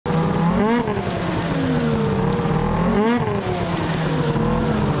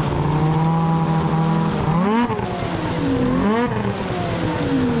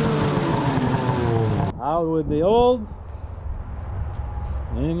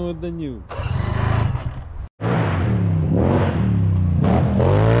on with the new.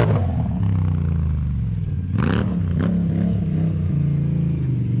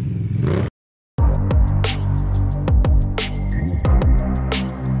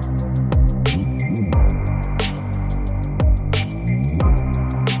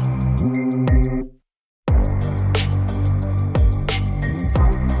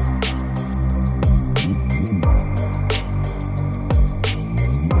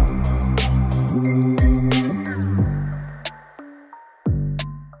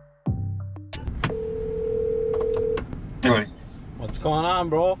 What's going on,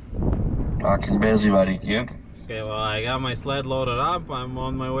 bro? Fucking busy, buddy. You? Okay, well, I got my sled loaded up. I'm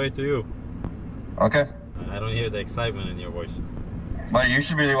on my way to you. Okay. I don't hear the excitement in your voice. But you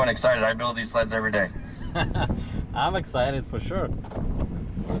should be the one excited. I build these sleds every day. I'm excited for sure.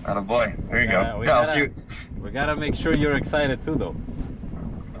 Attaboy. There you go. I'll see you. We gotta make sure you're excited too, though.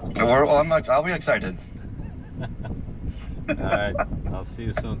 I'll be excited. Alright, I'll see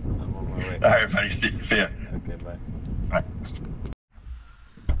you soon. I'm on my way. Alright, buddy. See ya. Okay, bye. Bye.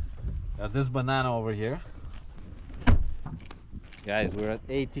 Got this banana over here. Guys, we're at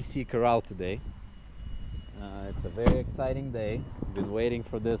ATC Corral today. It's a very exciting day. Been waiting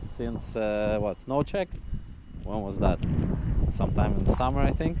for this since, what, snow check? When was that? Sometime in the summer,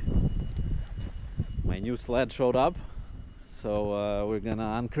 I think. My new sled showed up. So we're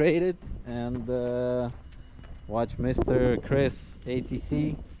gonna uncrate it and watch Mr. Chris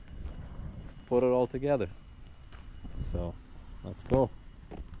ATC put it all together. So let's go.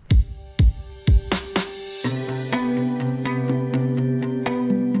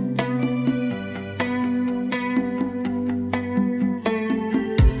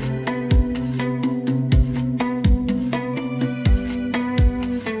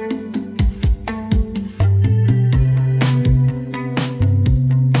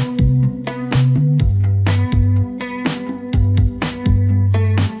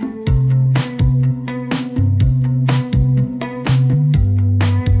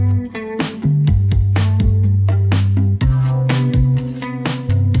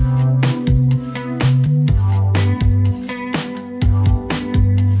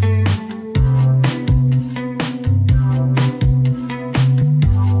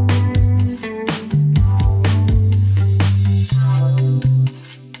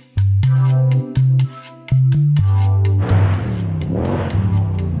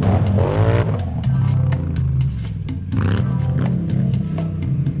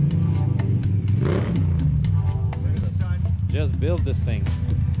 Just build this thing.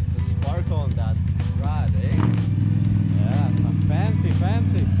 The sparkle on that rod, eh? Yeah, some fancy.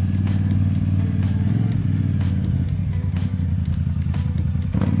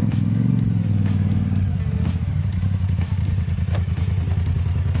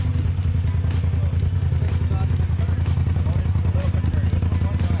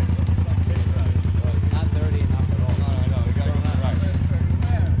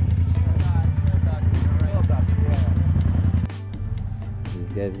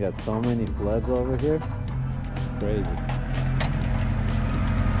 Guys got so many sleds over here. It's crazy. Look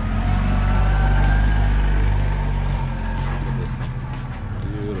at this thing.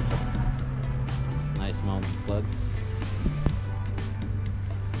 Beautiful. Nice mountain sled.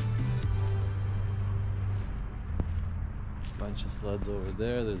 Bunch of sleds over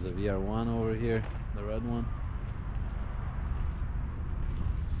there. There's a VR1 over here, the red one.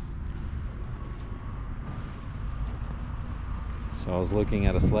 So I was looking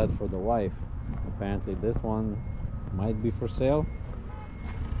at a sled for the wife. Apparently this one might be for sale.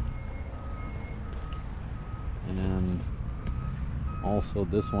 And also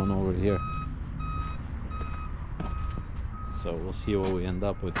this one over here. So we'll see what we end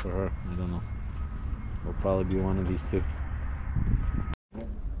up with for her. I don't know. Will probably be one of these two.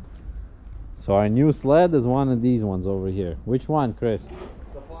 So our new sled is one of these ones over here. Which one, Chris?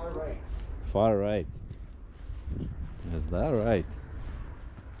 The far right. Far right. Is that right?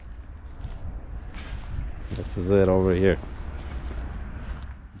 This is it over here.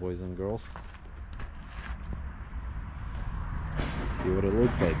 Boys and girls. Let's see what it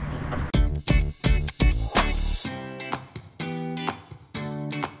looks like.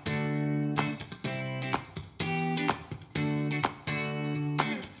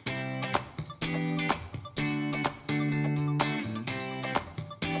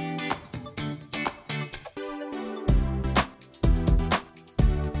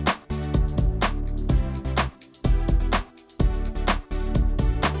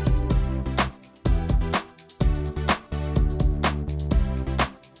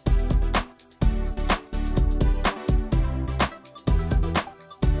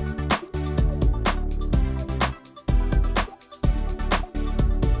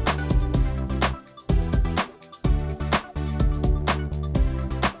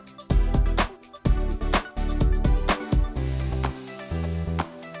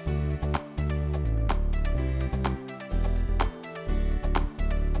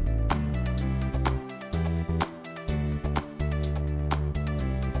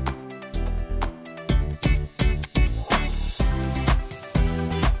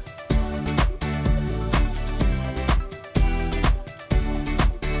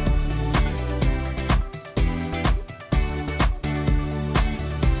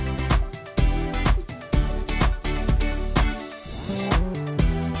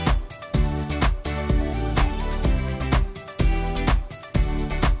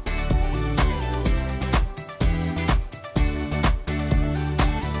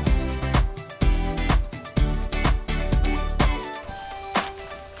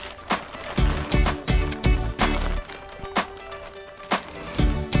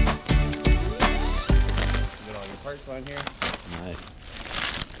 one here. Nice.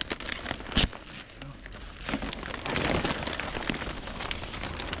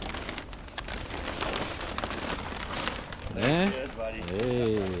 Eh? Cheers, buddy.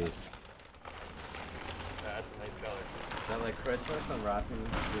 Hey. That's a nice color. Is that like Christmas unwrapping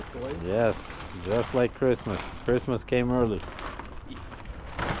your toys? Yes, just like Christmas. Christmas came early.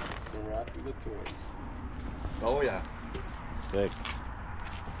 So wrapping the toys. Oh yeah. Sick.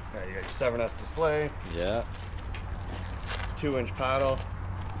 Yeah, you got your 7S display, Yeah. 2-inch paddle.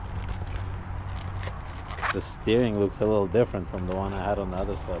 The steering looks a little different from the one I had on the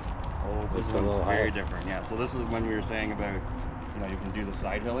other sled. Oh, this It's a little one's very higher. different. Yeah. So this is when we were saying about, you know, you can do the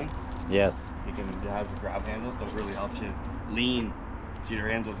side hilling. Yes. It has a grab handle, so it really helps you lean so your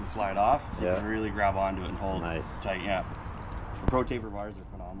hands doesn't slide off. So you Yeah. can really grab onto it and hold Nice. tight. Yeah. The Pro Taper bars are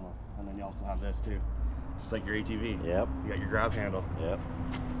phenomenal. And then you also have this too. Just like your ATV. Yep. You got your grab handle. Yep.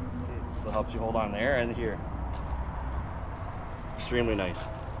 So it helps you hold on there and here. Extremely nice.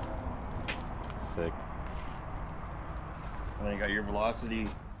 Sick. And then you got your Velocity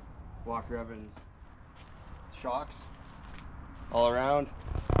Walker Evans shocks all around.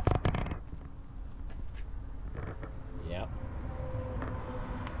 Yep.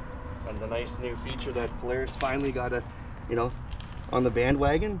 And the nice new feature that Polaris finally got on the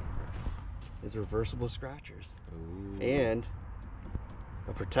bandwagon is reversible scratchers. Ooh. And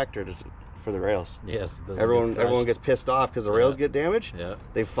a protector for the rails. Yes. it doesn't Everyone get scratched. gets pissed off because the rails get damaged. Yeah.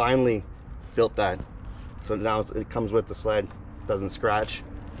 They finally built that, so now it comes with the sled. Doesn't scratch,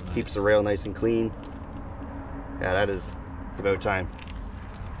 keeps the rail nice and clean. Yeah, that is about time.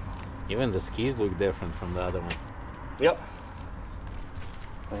 Even the skis look different from the other one. Yep.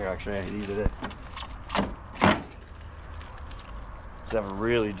 Here, actually, I needed it. So they have a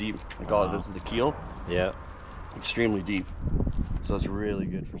really deep. I call it. This is the keel. Yeah. Extremely deep. So it's really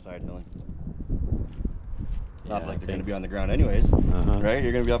good for side hilling. Not Yeah, like I they're going to think- be on the ground anyways, Uh-huh. right?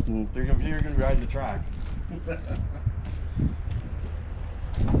 You're going to be up and you're going to be riding the track.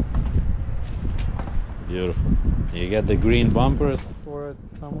 Beautiful. You get the green bumpers for it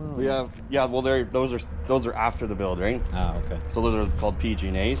somewhere? We have, yeah. Well, those are after the build, right? Ah, okay. So those are called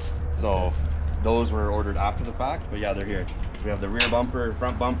PG&As. So those were ordered after the fact, but yeah, they're here. We have the rear bumper,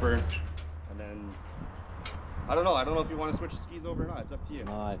 front bumper, and then I don't know if you want to switch the skis over or not. It's up to you.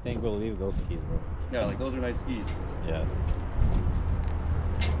 No, I think we'll leave those skis, bro. Yeah, like those are nice skis. Yeah.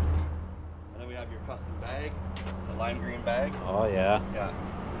 And then we have your custom bag, the lime green bag. Oh, yeah. Yeah.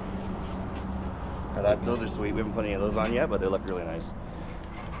 Those are sweet. We haven't put any of those on yet, but they look really nice.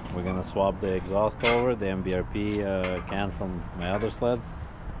 We're gonna swap the exhaust over, the MBRP can from my other sled.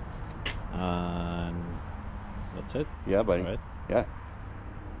 And that's it. Yeah, buddy. Right? Yeah.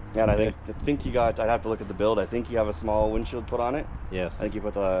 Yeah, and I think you got. I'd have to look at the build. I think you have a small windshield put on it. Yes. I think you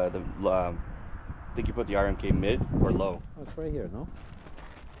put I think you put the RMK mid or low. Oh, it's right here, no?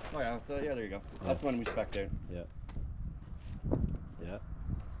 Oh yeah, so yeah, there you go. That's one we spec'd out. Yeah. Yeah.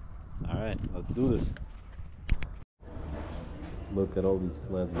 All right, let's do this. Look at all these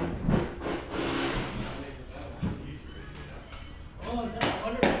sleds. Man. Oh, is that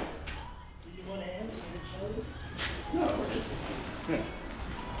wonderful? Did you want to end? Did it show you?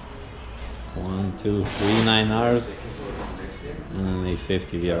 1, 2, 3 9Rs, and then the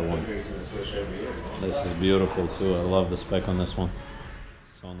 50 VR1. This is beautiful too. I love the spec on this one.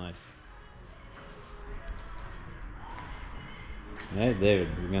 So nice. Hey David,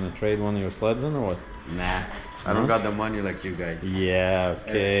 you gonna trade one of your sleds in or what? Nah, I don't got the money like you guys. Yeah,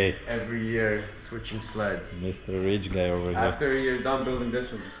 okay. Every year switching sleds. Mr. Rich guy over here. After you're done building this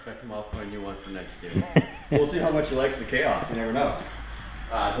one, just spec them off for a new one for next year. We'll see how much he likes the Khaos. You never know.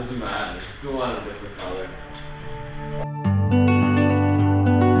 It doesn't matter. Do one a different color.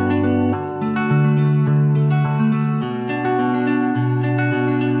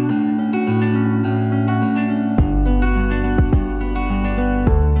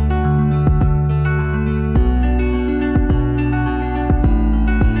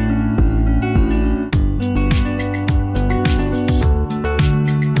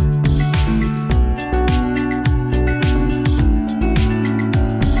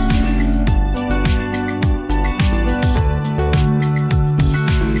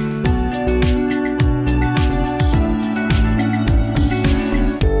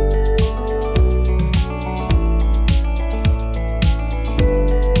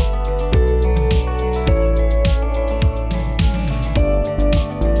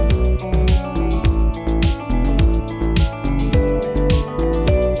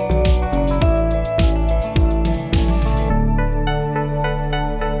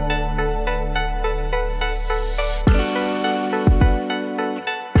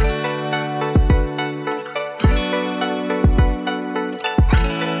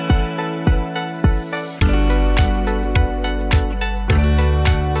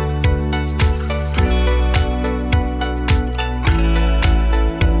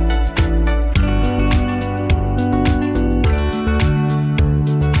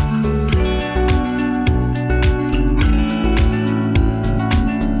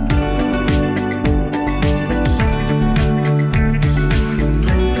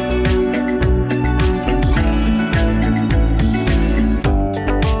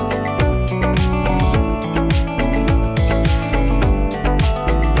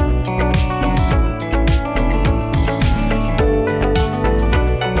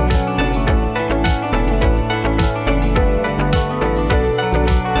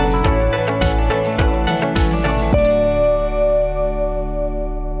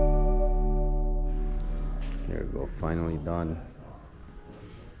 finally done.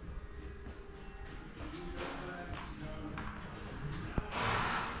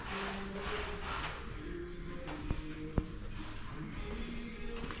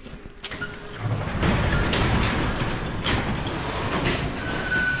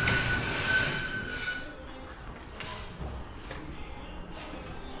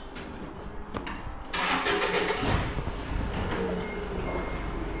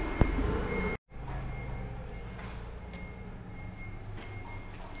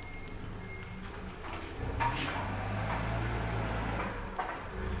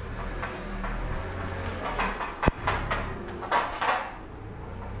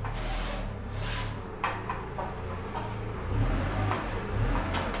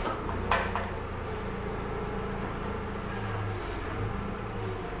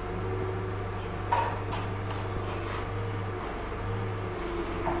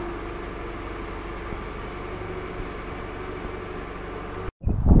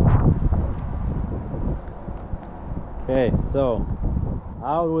 Okay, so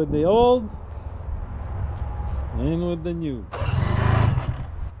out with the old, in with the new.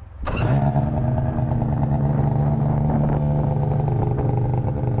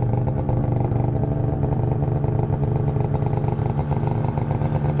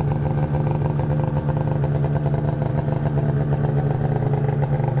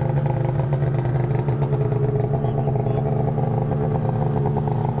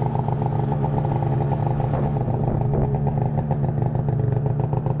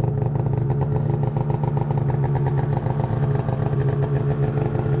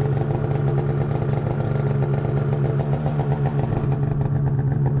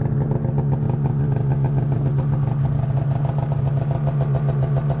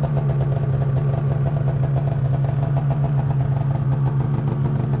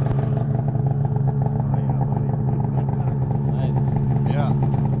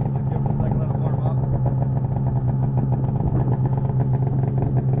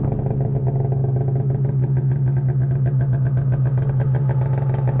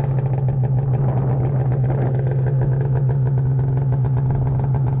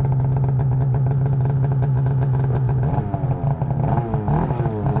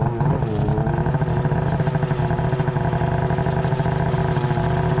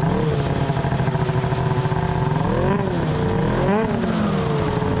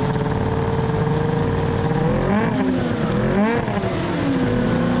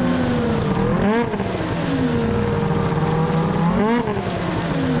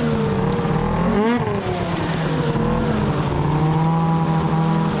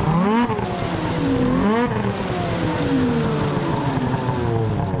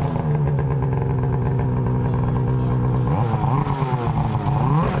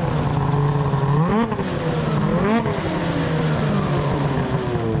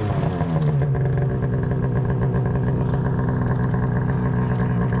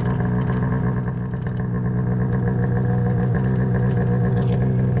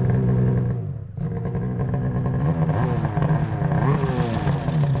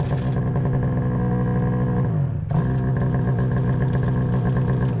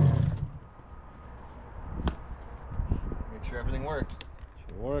 Make sure everything works.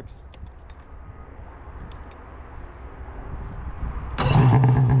 Sure works.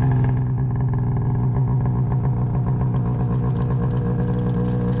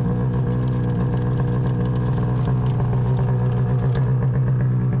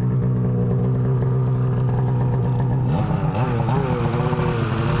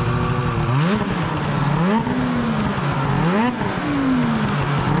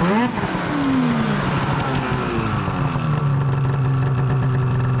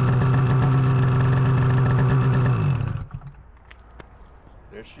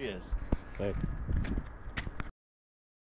 There she is. Sick.